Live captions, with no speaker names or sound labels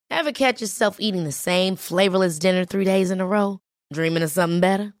Ever catch yourself eating the same flavorless dinner 3 days in a row? Dreaming of something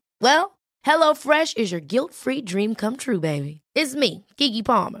better? Well, HelloFresh is your guilt-free dream come true, baby. It's me, Keke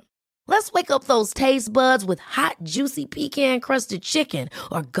Palmer. Let's wake up those taste buds with hot, juicy pecan-crusted chicken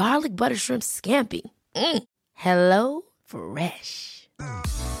or garlic butter shrimp scampi. Hello Fresh.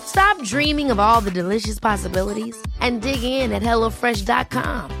 Stop dreaming of all the delicious possibilities and dig in at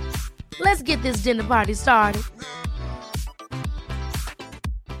HelloFresh.com. Let's get this dinner party started.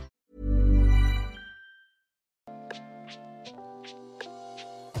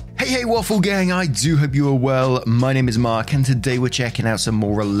 Hey Waffle Gang, I do hope you are well. My name is Mark and today we're checking out some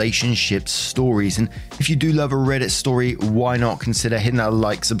more relationship stories. And if you do love a Reddit story, why not consider hitting that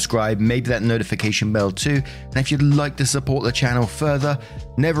like, subscribe, maybe that notification bell too. And if you'd like to support the channel further,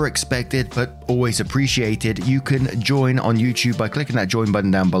 never expected but always appreciated, you can join on YouTube by clicking that join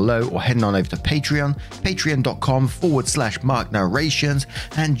button down below or heading on over to Patreon, patreon.com/Mark Narrations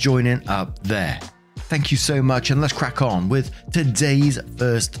and joining up there. Thank you so much, and let's crack on with today's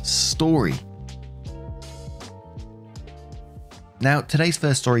first story. Now, today's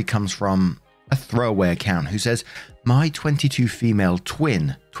first story comes from a throwaway account who says, my 22 female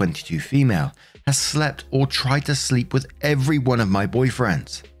twin, 22 female, has slept or tried to sleep with every one of my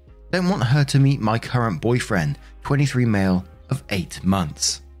boyfriends. Don't want her to meet my current boyfriend, 23 male of 8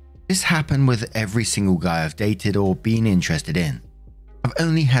 months. This happened with every single guy I've dated or been interested in. I've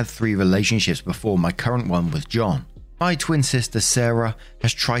only had 3 relationships before my current one with John. My twin sister Sarah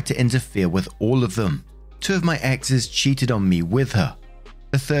has tried to interfere with all of them. 2 of my exes cheated on me with her.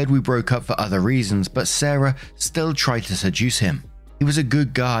 The 3rd we broke up for other reasons, but Sarah still tried to seduce him. He was a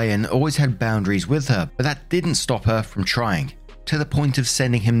good guy and always had boundaries with her, but that didn't stop her from trying, to the point of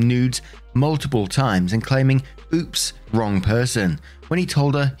sending him nudes multiple times and claiming, oops, wrong person, when he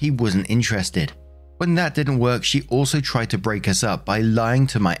told her he wasn't interested. When that didn't work, she also tried to break us up by lying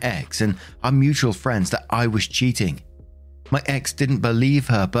to my ex and our mutual friends that I was cheating. My ex didn't believe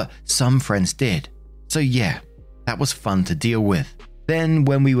her, but some friends did. So yeah, that was fun to deal with. Then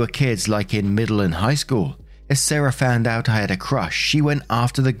when we were kids, like in middle and high school, as Sarah found out I had a crush, she went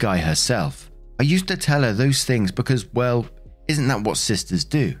after the guy herself. I used to tell her those things because, well, isn't that what sisters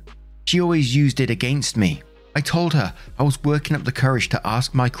do? She always used it against me. I told her I was working up the courage to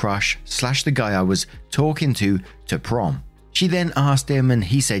ask my crush / the guy I was talking to prom. She then asked him and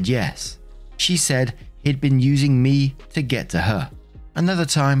he said yes. She said he'd been using me to get to her. Another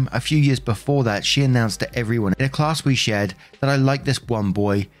time, a few years before that, she announced to everyone in a class we shared that I liked this one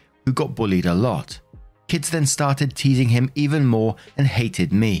boy who got bullied a lot. Kids then started teasing him even more and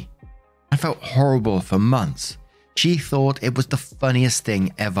hated me. I felt horrible for months. She thought it was the funniest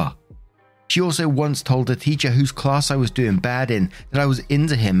thing ever. She also once told a teacher whose class I was doing bad in that I was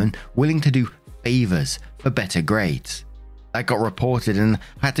into him and willing to do favors for better grades. That got reported and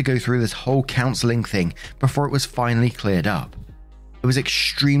I had to go through this whole counseling thing before it was finally cleared up. It was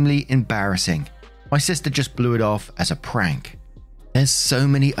extremely embarrassing. My sister just blew it off as a prank. There's so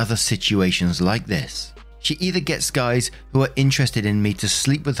many other situations like this. She either gets guys who are interested in me to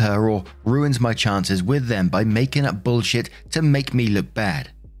sleep with her or ruins my chances with them by making up bullshit to make me look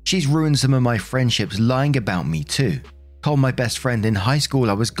bad. She's ruined some of my friendships lying about me too. Told my best friend in high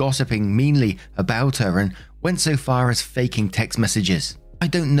school I was gossiping meanly about her and went so far as faking text messages. I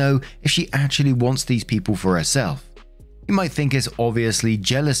don't know if she actually wants these people for herself. You might think it's obviously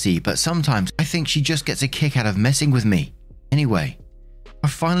jealousy, but sometimes I think she just gets a kick out of messing with me. Anyway, I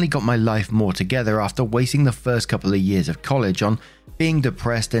finally got my life more together after wasting the first couple of years of college on being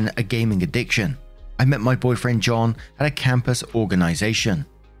depressed and a gaming addiction. I met my boyfriend John at a campus organization.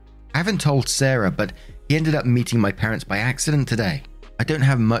 I haven't told Sarah, but he ended up meeting my parents by accident today. I don't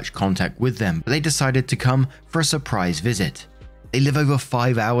have much contact with them, but they decided to come for a surprise visit. They live over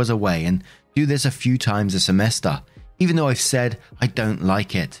 5 hours away and do this a few times a semester, even though I've said I don't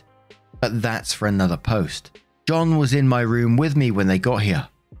like it. But that's for another post. John was in my room with me when they got here.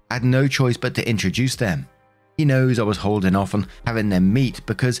 I had no choice but to introduce them. He knows I was holding off on having them meet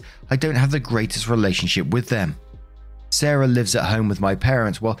because I don't have the greatest relationship with them. Sarah lives at home with my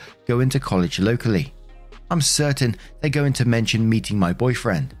parents while going to college locally. I'm certain they're going to mention meeting my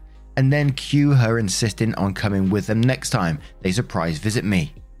boyfriend, and then cue her insisting on coming with them next time they surprise visit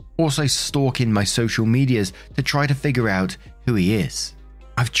me. Also stalking my social medias to try to figure out who he is.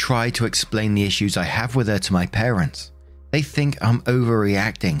 I've tried to explain the issues I have with her to my parents. They think I'm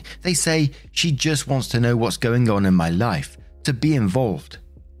overreacting. They say she just wants to know what's going on in my life, to be involved.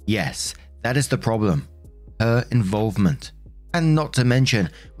 Yes, that is the problem. Her involvement. And not to mention,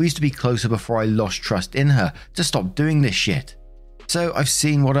 we used to be closer before I lost trust in her to stop doing this shit. So I've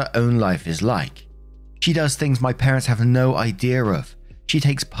seen what her own life is like. She does things my parents have no idea of. she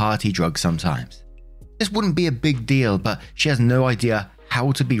takes party drugs sometimes. This wouldn't be a big deal, but she has no idea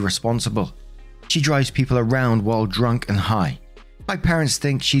how to be responsible. She drives people around while drunk and high. My parents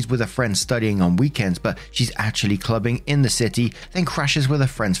think she's with a friend studying on weekends, but she's actually clubbing in the city, then crashes with her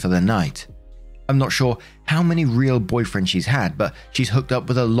friends for the night. I'm not sure how many real boyfriends she's had, but she's hooked up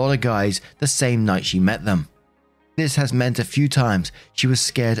with a lot of guys the same night she met them. This has meant a few times she was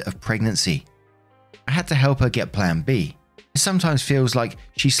scared of pregnancy. I had to help her get Plan B. It sometimes feels like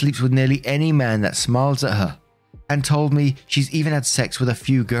she sleeps with nearly any man that smiles at her, and told me she's even had sex with a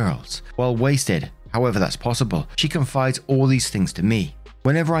few girls while wasted. However that's possible. She confides all these things to me.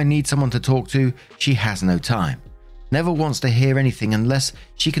 Whenever I need someone to talk to, she has no time. Never wants to hear anything unless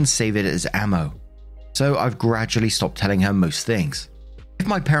she can save it as ammo. So I've gradually stopped telling her most things. If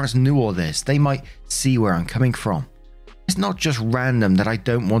my parents knew all this, they might see where I'm coming from. It's not just random that I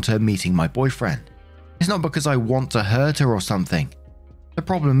don't want her meeting my boyfriend. It's not because I want to hurt her or something. The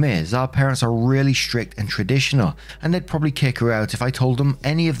problem is, our parents are really strict and traditional, and they'd probably kick her out if I told them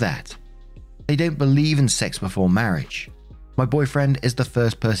any of that. They don't believe in sex before marriage. My boyfriend is the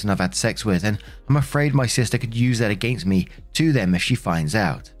first person I've had sex with, and I'm afraid my sister could use that against me to them if she finds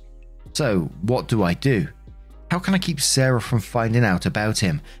out. So, what do I do? How can I keep Sarah from finding out about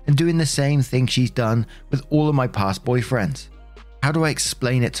him and doing the same thing she's done with all of my past boyfriends? How do I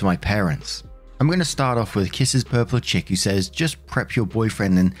explain it to my parents? I'm going to start off with Kisses Purple Chick, who says, just prep your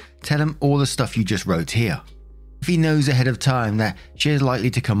boyfriend and tell him all the stuff you just wrote here. If he knows ahead of time that she is likely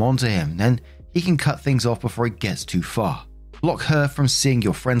to come on to him, then he can cut things off before it gets too far. Block her from seeing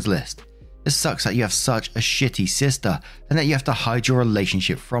your friends list. It sucks that you have such a shitty sister and that you have to hide your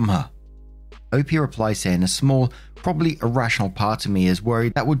relationship from her. OP replies saying, a small, probably irrational part of me is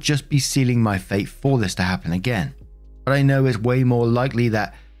worried that would just be sealing my fate for this to happen again. But I know it's way more likely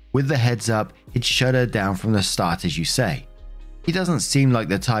that, with the heads up, he'd shut her down from the start, as you say. He doesn't seem like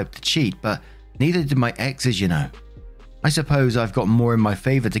the type to cheat, but neither did my exes, you know. I suppose I've got more in my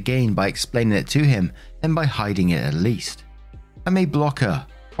favor to gain by explaining it to him than by hiding it at least. I may block her.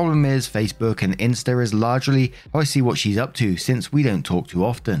 Problem is, Facebook and Insta is largely how I see what she's up to since we don't talk too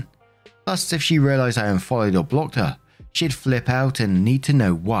often. Plus, if she realized I unfollowed or blocked her, she'd flip out and need to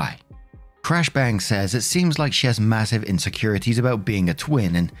know why. Crashbang says it seems like she has massive insecurities about being a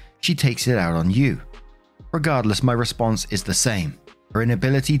twin and she takes it out on you. Regardless, my response is the same. Her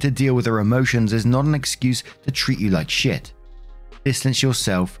inability to deal with her emotions is not an excuse to treat you like shit. Distance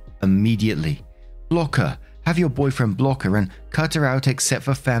yourself immediately. Block her, have your boyfriend block her and cut her out except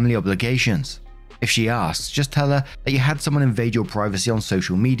for family obligations. If she asks, just tell her that you had someone invade your privacy on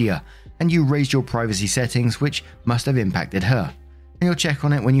social media and you raised your privacy settings, which must have impacted her, and you'll check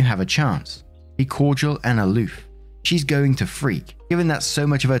on it when you have a chance. Be cordial and aloof. She's going to freak, given that so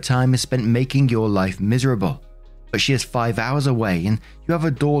much of her time is spent making your life miserable. But she is 5 hours away and you have a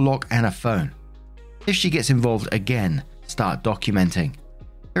door lock and a phone. If she gets involved again, start documenting.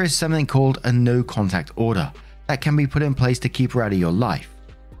 There is something called a no contact order that can be put in place to keep her out of your life.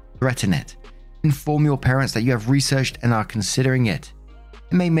 Threaten it. Inform your parents that you have researched and are considering it.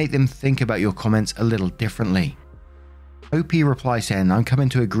 It may make them think about your comments a little differently. OP replies saying, I'm coming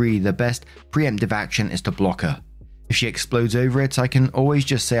to agree the best preemptive action is to block her. If she explodes over it, I can always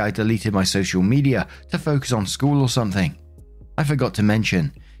just say I deleted my social media to focus on school or something. I forgot to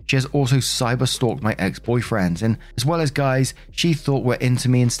mention, she has also cyber-stalked my ex-boyfriends and as well as guys she thought were into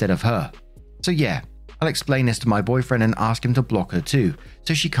me instead of her. So yeah, I'll explain this to my boyfriend and ask him to block her too,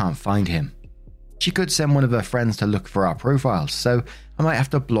 so she can't find him. She could send one of her friends to look for our profiles, so I might have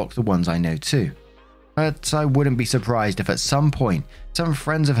to block the ones I know too. But I wouldn't be surprised if at some point some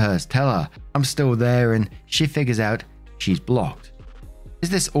friends of hers tell her I'm still there and she figures out she's blocked. Is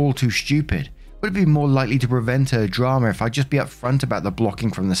this all too stupid? Would it be more likely to prevent her drama if I just be upfront about the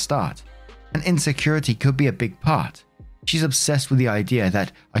blocking from the start? And insecurity could be a big part. She's obsessed with the idea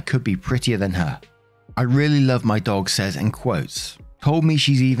that I could be prettier than her. I really love my dog says in quotes. Told me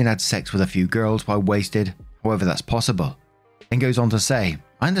she's even had sex with a few girls while wasted, however that's possible. And goes on to say,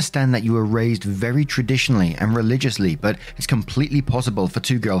 I understand that you were raised very traditionally and religiously, but it's completely possible for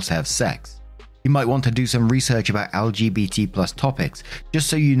two girls to have sex. You might want to do some research about LGBT+ topics, just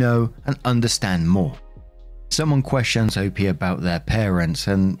so you know and understand more. Someone questions OP about their parents,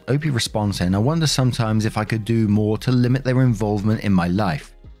 and OP responds saying, I wonder sometimes if I could do more to limit their involvement in my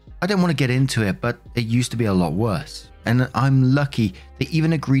life. I don't want to get into it, but it used to be a lot worse, and I'm lucky they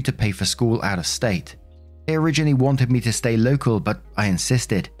even agreed to pay for school out of state. They originally wanted me to stay local, but I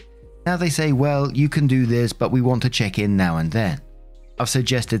insisted. Now they say, well, you can do this, but we want to check in now and then. I've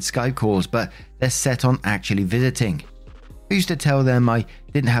suggested Skype calls, but they're set on actually visiting. I used to tell them I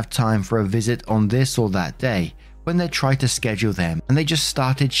didn't have time for a visit on this or that day, when they tried to schedule them and they just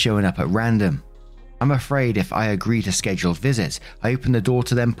started showing up at random. I'm afraid if I agree to scheduled visits, I open the door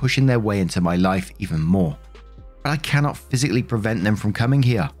to them pushing their way into my life even more. But I cannot physically prevent them from coming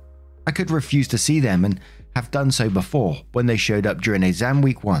here. I could refuse to see them and have done so before when they showed up during exam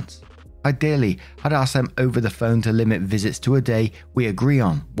week once. Ideally, I'd ask them over the phone to limit visits to a day we agree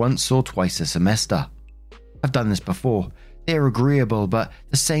on once or twice a semester. I've done this before. They are agreeable, but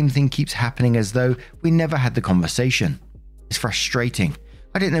the same thing keeps happening as though we never had the conversation. It's frustrating.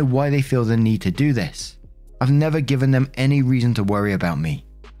 I don't know why they feel the need to do this. I've never given them any reason to worry about me.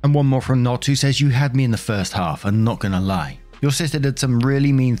 And one more from Not, who says, you had me in the first half, I'm not gonna lie. Your sister did some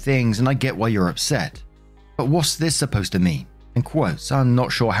really mean things and I get why you're upset. But what's this supposed to mean? In quotes, I'm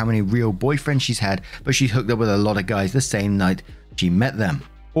not sure how many real boyfriends she's had, but she's hooked up with a lot of guys the same night she met them.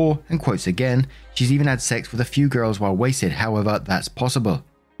 Or, in quotes again, she's even had sex with a few girls while wasted, however that's possible.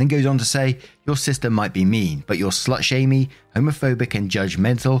 Then goes on to say, your sister might be mean, but you're slut-shamey, homophobic and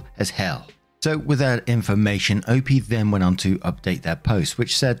judgmental as hell. So with that information, OP then went on to update their post,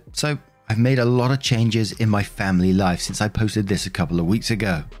 which said, so I've made a lot of changes in my family life since I posted this a couple of weeks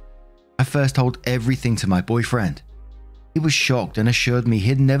ago. I first told everything to my boyfriend. He was shocked and assured me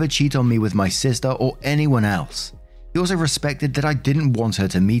he'd never cheat on me with my sister or anyone else. He also respected that I didn't want her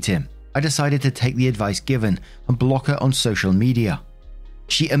to meet him. I decided to take the advice given and block her on social media.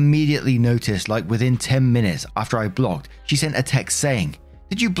 She immediately noticed, like within 10 minutes after I blocked, she sent a text saying,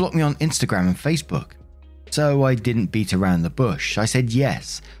 "Did you block me on Instagram and Facebook?" So I didn't beat around the bush. I said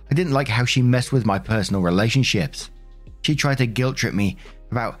yes. I didn't like how she messed with my personal relationships. She tried to guilt trip me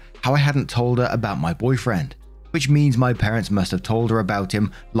about how I hadn't told her about my boyfriend, which means my parents must have told her about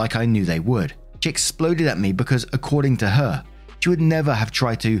him like I knew they would. She exploded at me because, according to her, she would never have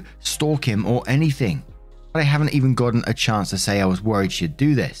tried to stalk him or anything. But I haven't even gotten a chance to say I was worried she'd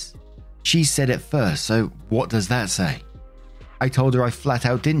do this. She said it first, so what does that say? I told her I flat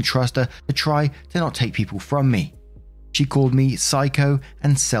out didn't trust her to try to not take people from me. She called me psycho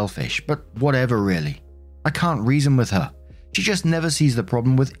and selfish, but whatever really. I can't reason with her. She just never sees the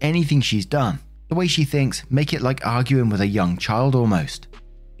problem with anything she's done. The way she thinks make it like arguing with a young child almost.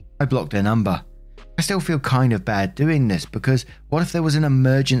 I blocked her number. I still feel kind of bad doing this because what if there was an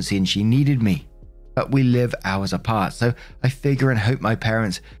emergency and she needed me? But we live hours apart, so I figure and hope my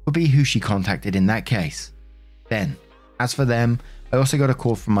parents would be who she contacted in that case. Then, as for them, I also got a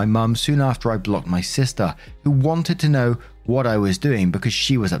call from my mum soon after I blocked my sister, who wanted to know what I was doing because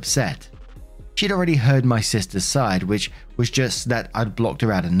she was upset. She'd already heard my sister's side, which was just that I'd blocked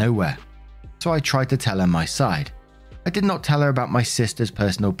her out of nowhere. So I tried to tell her my side. I did not tell her about my sister's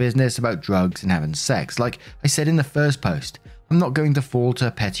personal business about drugs and having sex. Like I said in the first post, I'm not going to fall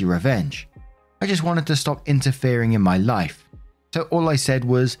to petty revenge. I just wanted to stop interfering in my life. So all I said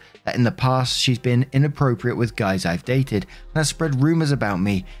was that in the past she's been inappropriate with guys I've dated and has spread rumors about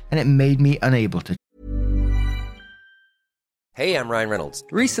me, and it made me unable to. Hey, I'm Ryan Reynolds.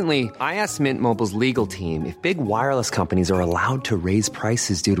 Recently, I asked Mint Mobile's legal team if big wireless companies are allowed to raise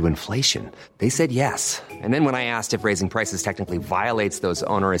prices due to inflation. They said yes. And then when I asked if raising prices technically violates those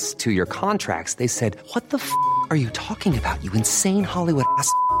onerous 2-year contracts, they said, "What the f*** are you talking about, you insane Hollywood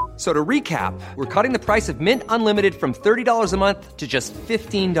ass?" So to recap, we're cutting the price of Mint Unlimited from $30 a month to just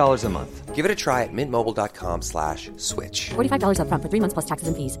 $15 a month. Give it a try at mintmobile.com/switch. $45 up front for 3 months plus taxes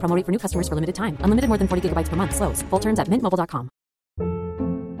and fees. Promo rate for new customers for limited time. Unlimited more than 40 gigabytes per month. Slows full terms at mintmobile.com.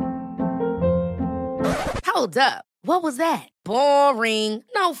 Hold up. What was that? Boring.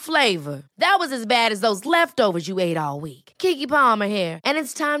 No flavor. That was as bad as those leftovers you ate all week. Keke Palmer here. And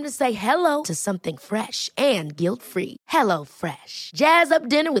it's time to say hello to something fresh and guilt-free. Hello Fresh. Jazz up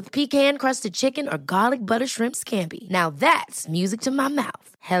dinner with pecan-crusted chicken or garlic butter shrimp scampi. Now that's music to my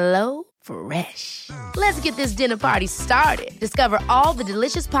mouth. Hello Fresh. Let's get this dinner party started. Discover all the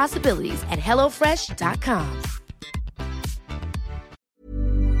delicious possibilities at hellofresh.com.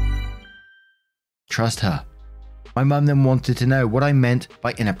 Trust her. My mum then wanted to know what I meant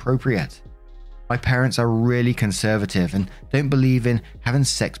by inappropriate. My parents are really conservative and don't believe in having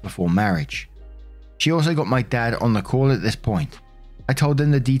sex before marriage. She also got my dad on the call at this point. I told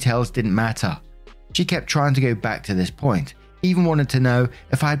them the details didn't matter. She kept trying to go back to this point, even wanted to know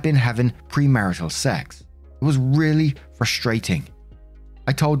if I had been having premarital sex. It was really frustrating.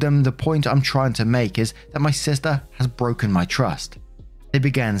 I told them the point I'm trying to make is that my sister has broken my trust. They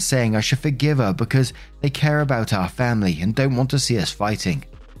began saying I should forgive her because they care about our family and don't want to see us fighting.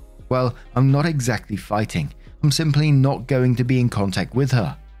 Well, I'm not exactly fighting. I'm simply not going to be in contact with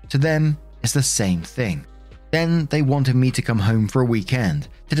her. To them, it's the same thing. Then they wanted me to come home for a weekend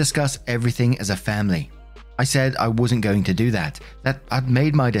to discuss everything as a family. I said I wasn't going to do that I'd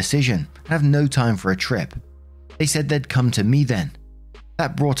made my decision and have no time for a trip. They said they'd come to me then.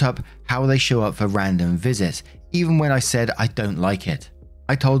 That brought up how they show up for random visits, even when I said I don't like it.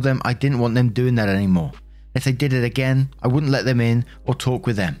 I told them I didn't want them doing that anymore. If they did it again, I wouldn't let them in or talk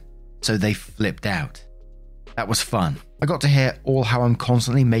with them. So they flipped out. That was fun. I got to hear all how I'm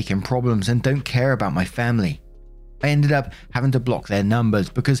constantly making problems and don't care about my family. I ended up having to block their numbers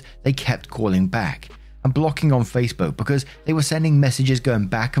because they kept calling back, and blocking on Facebook because they were sending messages going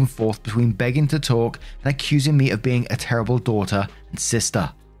back and forth between begging to talk and accusing me of being a terrible daughter and sister.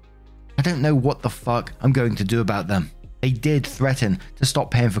 I don't know what the fuck I'm going to do about them. They did threaten to stop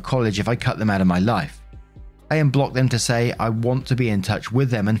paying for college if I cut them out of my life. I unblocked them to say I want to be in touch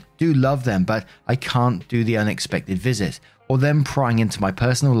with them and do love them, but I can't do the unexpected visits or them prying into my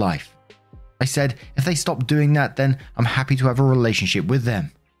personal life. I said if they stop doing that, then I'm happy to have a relationship with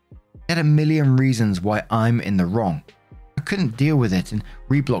them. I had a million reasons why I'm in the wrong. I couldn't deal with it and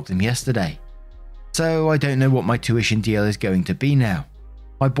reblocked them yesterday. So I don't know what my tuition deal is going to be now.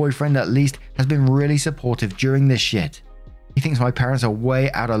 My boyfriend at least has been really supportive during this shit. He thinks my parents are way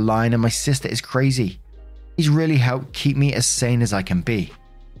out of line and my sister is crazy. He's really helped keep me as sane as I can be.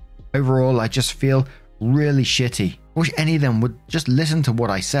 Overall, I just feel really shitty. I wish any of them would just listen to what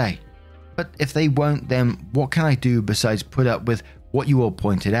I say. But if they won't, then what can I do besides put up with what you all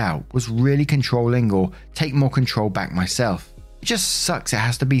pointed out was really controlling or take more control back myself? It just sucks it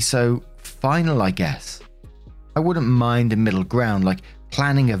has to be so final, I guess. I wouldn't mind a middle ground, like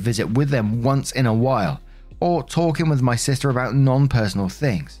planning a visit with them once in a while, or talking with my sister about non-personal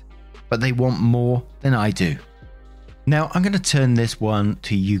things, but they want more than I do. Now, I'm going to turn this one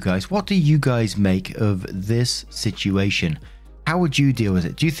to you guys. What do you guys make of this situation? How would you deal with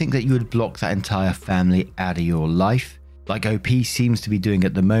it? Do you think that you would block that entire family out of your life? Like OP seems to be doing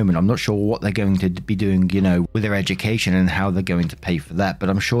at the moment. I'm not sure what they're going to be doing, with their education and how they're going to pay for that, but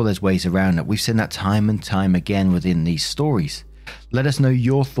I'm sure there's ways around it. We've seen that time and time again within these stories. Let us know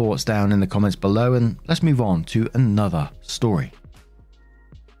your thoughts down in the comments below, and let's move on to another story.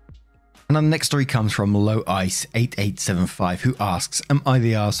 And our next story comes from Low Ice 8875, who asks, am I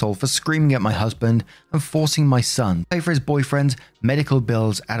the arsehole for screaming at my husband and forcing my son to pay for his boyfriend's medical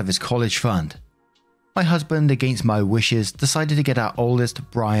bills out of his college fund? My husband, against my wishes, decided to get our oldest,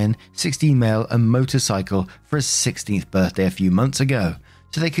 Brian, 16 male, a motorcycle for his 16th birthday a few months ago,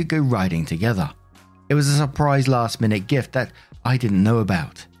 so they could go riding together. It was a surprise last-minute gift that I didn't know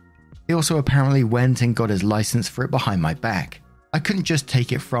about. He also apparently went and got his license for it behind my back. I couldn't just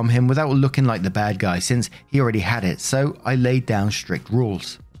take it from him without looking like the bad guy since he already had it, so I laid down strict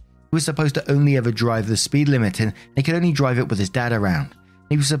rules. He was supposed to only ever drive the speed limit and he could only drive it with his dad around.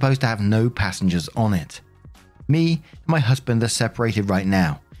 He was supposed to have no passengers on it. Me and my husband are separated right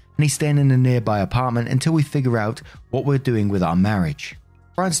now, and he's staying in a nearby apartment until we figure out what we're doing with our marriage.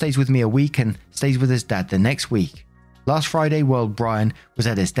 Brian stays with me a week and stays with his dad the next week. Last Friday, while Brian was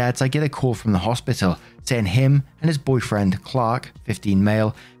at his dad's, I get a call from the hospital saying him and his boyfriend, Clark, 15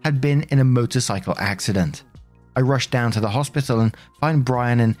 male, had been in a motorcycle accident. I rush down to the hospital and find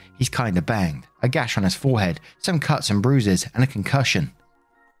Brian, and he's kinda banged, a gash on his forehead, some cuts and bruises, and a concussion.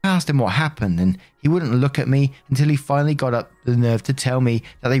 I asked him what happened, and he wouldn't look at me until he finally got up the nerve to tell me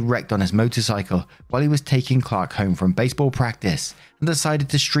that they wrecked on his motorcycle while he was taking Clark home from baseball practice and decided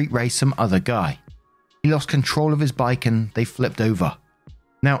to street race some other guy. He lost control of his bike and they flipped over.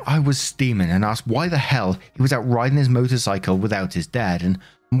 Now, I was steaming and asked why the hell he was out riding his motorcycle without his dad, and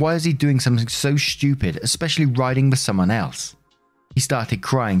why is he doing something so stupid, especially riding with someone else? He started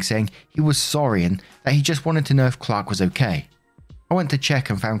crying, saying he was sorry and that he just wanted to know if Clark was okay. I went to check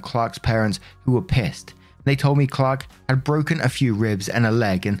and found Clark's parents, who were pissed. They told me Clark had broken a few ribs and a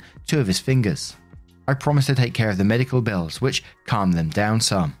leg and 2 of his fingers. I promised to take care of the medical bills, which calmed them down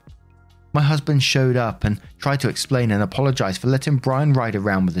some. My husband showed up and tried to explain and apologize for letting Brian ride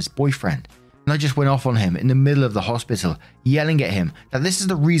around with his boyfriend, and I just went off on him in the middle of the hospital, yelling at him that this is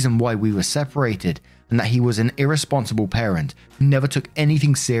the reason why we were separated and that he was an irresponsible parent who never took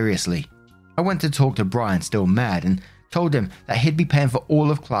anything seriously. I went to talk to Brian, still mad, and told him that he'd be paying for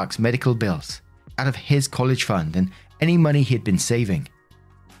all of Clark's medical bills out of his college fund and any money he'd been saving.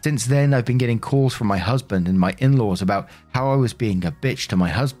 Since then, I've been getting calls from my husband and my in-laws about how I was being a bitch to my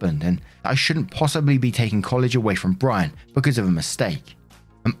husband and I shouldn't possibly be taking college away from Brian because of a mistake.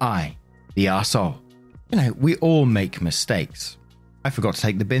 Am I the arsehole? We all make mistakes. I forgot to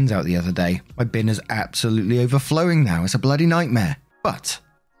take the bins out the other day. My bin is absolutely overflowing now. It's a bloody nightmare. But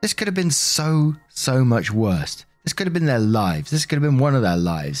this could have been so much worse. This could have been their lives. This could have been one of their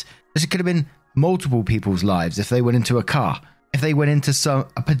lives. This could have been multiple people's lives if they went into a car. If they went into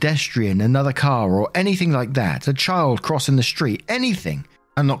a pedestrian, another car, or anything like that, a child crossing the street, anything.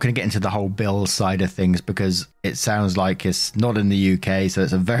 I'm not going to get into the whole bill side of things because it sounds like it's not in the UK, so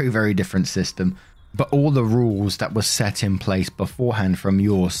it's a very, very different system. But all the rules that were set in place beforehand from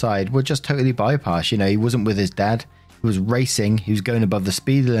your side were just totally bypassed. You know, he wasn't with his dad. He was racing. He was going above the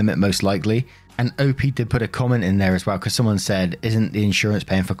speed limit, most likely. And OP did put a comment in there as well, because someone said, isn't the insurance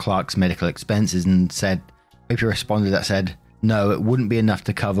paying for Clark's medical expenses? And said, OP responded that said, no, it wouldn't be enough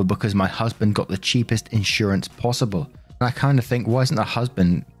to cover because my husband got the cheapest insurance possible. And I kind of think, why isn't the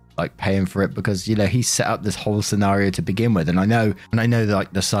husband like paying for it? Because, you know, he set up this whole scenario to begin with. And I know that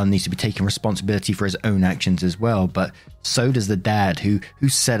like the son needs to be taking responsibility for his own actions as well. But so does the dad who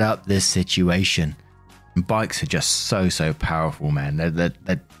set up this situation. And bikes are just so powerful, man.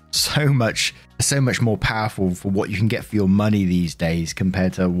 They're so much more powerful for what you can get for your money these days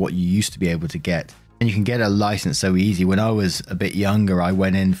compared to what you used to be able to get. And you can get a license so easy. When I was a bit younger, I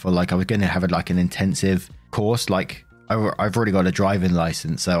went in for I was going to have an intensive course. Like I've already got a driving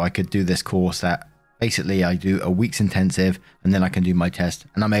license, so I could do this course that basically I do a week's intensive and then I can do my test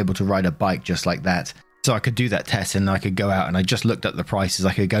and I'm able to ride a bike just like that. So I could do that test and I could go out and I just looked at the prices.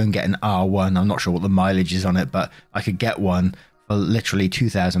 I could go and get an R1. I'm not sure what the mileage is on it, but I could get one for literally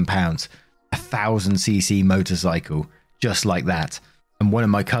 £2,000, 1,000cc motorcycle, just like that. And one of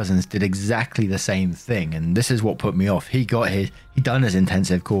my cousins did exactly the same thing. And this is what put me off. He done his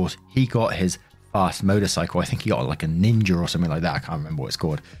intensive course. He got his fast motorcycle. I think he got like a Ninja or something like that. I can't remember what it's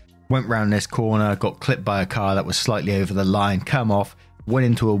called. Went round this corner, got clipped by a car that was slightly over the line, come off, went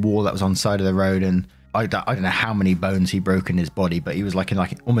into a wall that was on the side of the road, and I don't know how many bones he broke in his body, but he was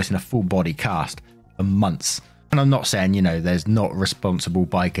almost in a full body cast for months. And I'm not saying, you know, there's not responsible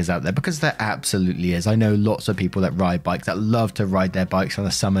bikers out there, because there absolutely is. I know lots of people that ride bikes that love to ride their bikes on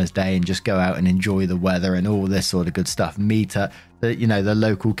a summer's day and just go out and enjoy the weather and all this sort of good stuff. Meet at the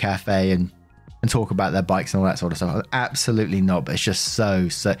local cafe and talk about their bikes and all that sort of stuff. Absolutely not, but it's just so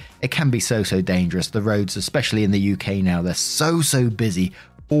it can be so dangerous. The roads, especially in the UK now, they're so busy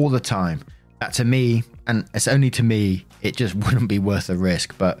all the time. That to me, and it's only to me, it just wouldn't be worth the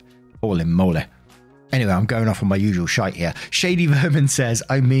risk, but holy moly. Anyway, I'm going off on my usual shite here. Shady Vermin says,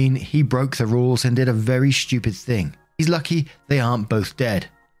 I mean, he broke the rules and did a very stupid thing. He's lucky they aren't both dead.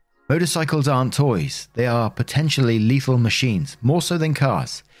 Motorcycles aren't toys. They are potentially lethal machines, more so than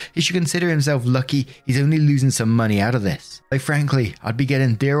cars. He should consider himself lucky he's only losing some money out of this. Like, frankly, I'd be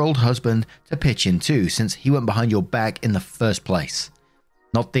getting dear old husband to pitch in too, since he went behind your back in the first place.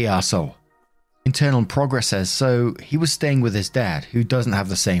 Not the arsehole. Internal Progress says, so he was staying with his dad, who doesn't have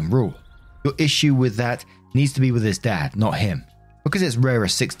the same rule. Your issue with that needs to be with his dad, not him. Because it's rare a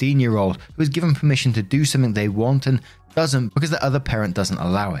 16-year-old who is given permission to do something they want and doesn't because the other parent doesn't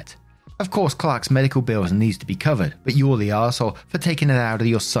allow it. Of course, Clark's medical bills needs to be covered, but you're the arsehole for taking it out of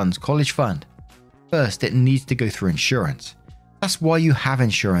your son's college fund. First, it needs to go through insurance. That's why you have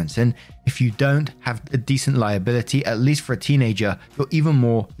insurance, and if you don't have a decent liability, at least for a teenager, you're even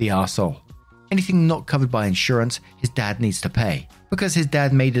more the arsehole. Anything not covered by insurance, his dad needs to pay, because his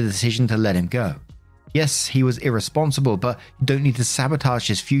dad made a decision to let him go. Yes, he was irresponsible, but you don't need to sabotage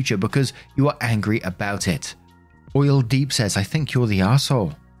his future because you are angry about it. Oil Deep says, I think you're the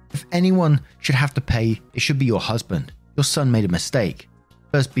arsehole. If anyone should have to pay, it should be your husband. Your son made a mistake.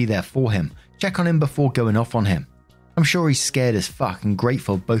 First be there for him. Check on him before going off on him. I'm sure he's scared as fuck and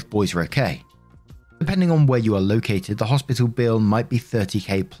grateful both boys are okay. Depending on where you are located, the hospital bill might be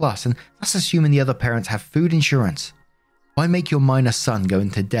 30k plus, and that's assuming the other parents have food insurance. Why make your minor son go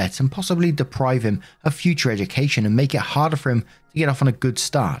into debt and possibly deprive him of future education and make it harder for him to get off on a good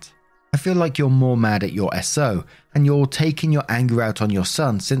start? I feel like you're more mad at your SO, and you're taking your anger out on your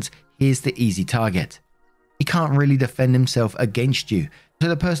son since he is the easy target. He can't really defend himself against you, so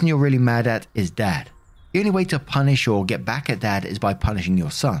the person you're really mad at is dad. The only way to punish or get back at dad is by punishing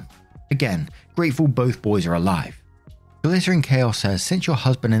your son. Again, grateful both boys are alive. Glittering Chaos says, since your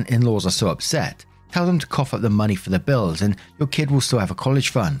husband and in-laws are so upset, tell them to cough up the money for the bills and your kid will still have a college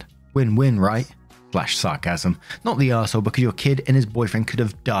fund. Win-win, right? Sarcasm. Not the arsehole, because your kid and his boyfriend could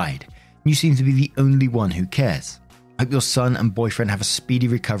have died. You seem to be the only one who cares. Hope your son and boyfriend have a speedy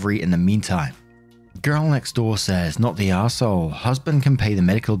recovery in the meantime. Girl Next Door says, not the arsehole. Husband can pay the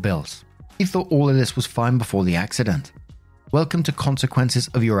medical bills. He thought all of this was fine before the accident. Welcome to consequences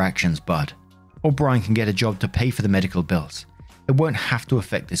of your actions, bud. Or Brian can get a job to pay for the medical bills. It won't have to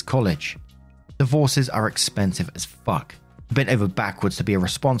affect his college. Divorces are expensive as fuck. Bent over backwards to be a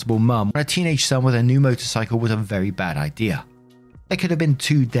responsible mum when a teenage son with a new motorcycle was a very bad idea. There could have been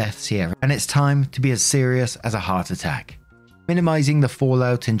 2 deaths here, and it's time to be as serious as a heart attack. Minimizing the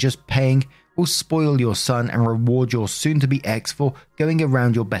fallout and just paying will spoil your son and reward your soon-to-be ex for going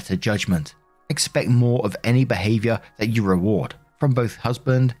around your better judgment. Expect more of any behavior that you reward. from both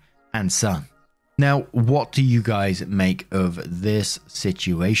husband and son. Now, what do you guys make of this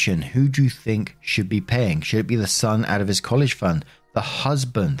situation? Who do you think should be paying? Should it be the son out of his college fund? The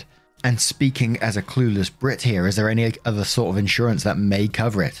husband? And speaking as a clueless Brit here, is there any other sort of insurance that may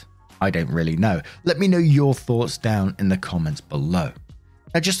cover it? I don't really know. Let me know your thoughts down in the comments below.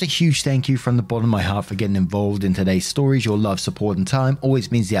 Now, just a huge thank you from the bottom of my heart for getting involved in today's stories. Your love, support, and time always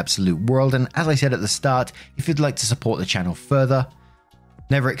means the absolute world. And as I said at the start, if you'd like to support the channel further,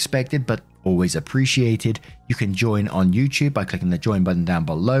 never expected, but always appreciated, you can join on YouTube by clicking the join button down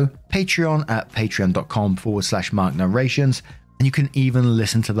below, Patreon at patreon.com/Mark Narrations, and you can even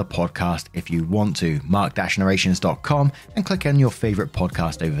listen to the podcast if you want to, mark-narrations.com, and click on your favorite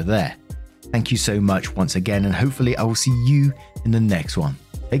podcast over there. Thank you so much once again, and hopefully I will see you in the next one.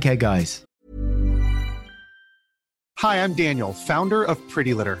 Take care, guys. Hi, I'm Daniel, founder of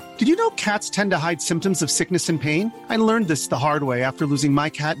Pretty Litter. Did you know cats tend to hide symptoms of sickness and pain? I learned this the hard way after losing my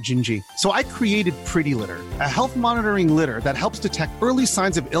cat, Gingy. So I created Pretty Litter, a health monitoring litter that helps detect early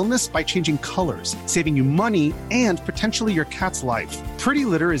signs of illness by changing colors, saving you money and potentially your cat's life. Pretty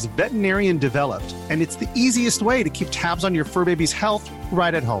Litter is veterinarian developed, and it's the easiest way to keep tabs on your fur baby's health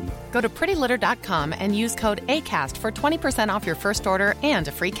right at home. Go to prettylitter.com and use code ACAST for 20% off your first order and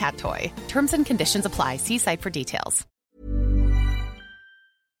a free cat toy. Terms and conditions apply. See site for details.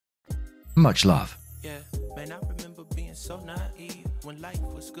 Much love. Yeah, man, I remember being so naive when life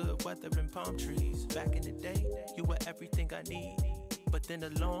was good, weather and palm trees. Back in the day, you were everything I need. But then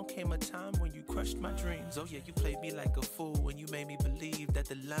along came a time when you crushed my dreams. Oh yeah, you played me like a fool when you made me believe that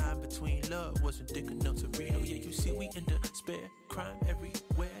the line between love wasn't thick enough to read. Oh yeah, you see we in despair, crime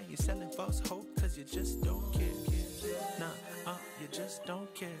everywhere. You're selling false hope cause you just don't care. Nah, you just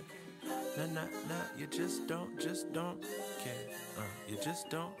don't care. Nah, you just don't care. You just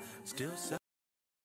don't, still sell.